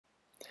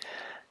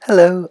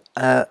Hello,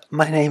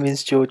 my name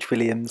is George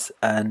Williams,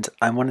 and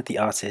I'm one of the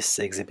artists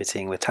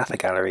exhibiting with Taffer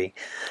Gallery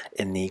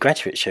in the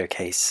graduate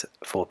showcase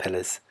for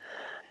Pillars.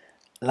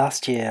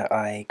 Last year,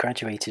 I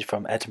graduated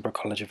from Edinburgh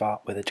College of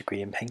Art with a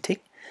degree in painting,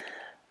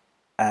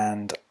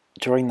 and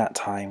during that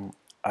time,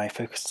 I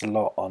focused a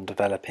lot on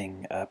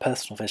developing a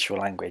personal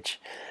visual language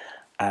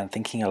and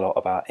thinking a lot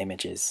about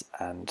images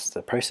and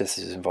the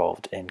processes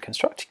involved in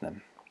constructing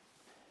them.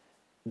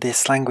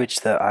 This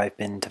language that I've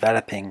been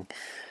developing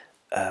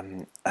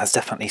has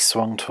definitely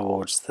swung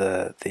towards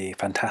the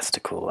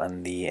fantastical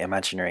and the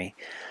imaginary.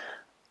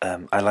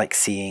 I like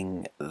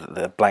seeing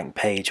the blank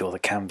page or the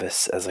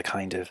canvas as a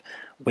kind of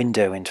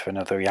window into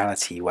another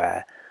reality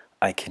where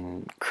I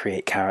can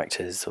create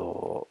characters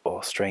or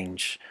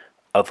strange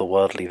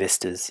otherworldly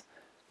vistas.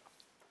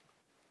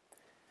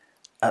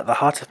 At the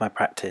heart of my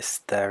practice,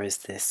 there is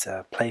this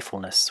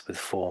playfulness with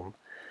form.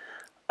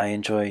 I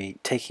enjoy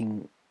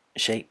taking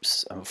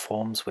shapes and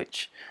forms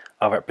which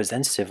are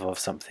representative of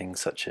something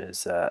such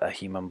as a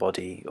human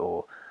body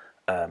or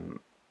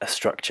a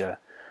structure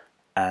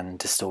and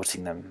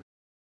distorting them.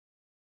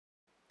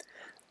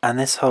 And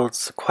this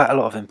holds quite a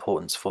lot of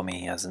importance for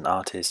me as an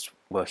artist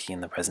working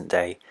in the present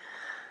day.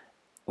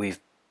 We've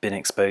been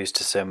exposed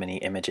to so many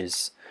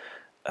images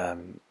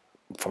from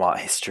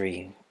art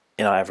history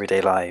in our everyday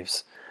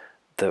lives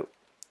that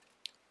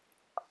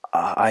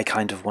I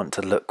kind of want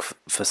to look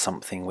for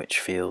something which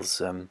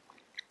feels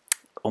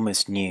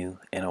almost new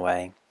in a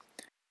way.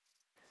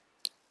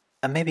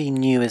 And maybe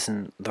new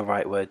isn't the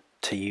right word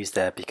to use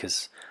there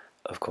because,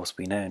 of course,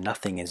 we know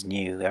nothing is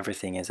new,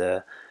 everything is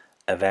a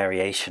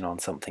variation on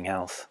something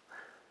else.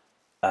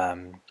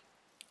 Um,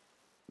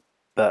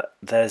 but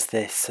there's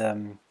this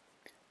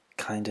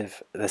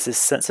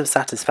sense of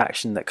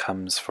satisfaction that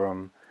comes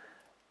from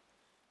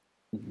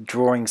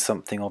drawing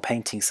something or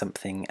painting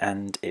something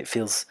and it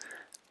feels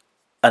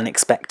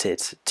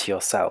unexpected to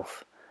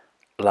yourself,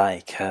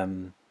 like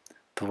the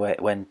way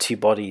when two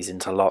bodies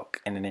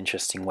interlock in an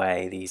interesting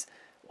way, these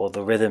or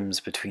the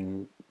rhythms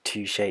between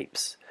two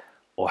shapes,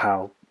 or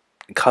how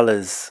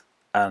colours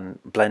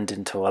blend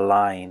into a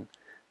line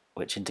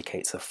which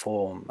indicates a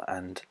form,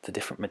 and the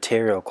different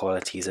material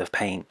qualities of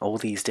paint, all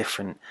these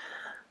different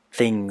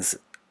things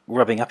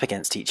rubbing up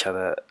against each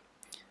other,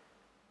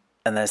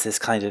 and there's this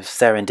kind of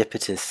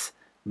serendipitous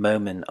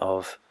moment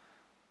of,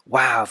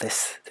 wow,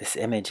 this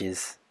image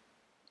is,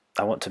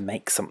 I want to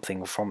make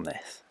something from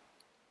this.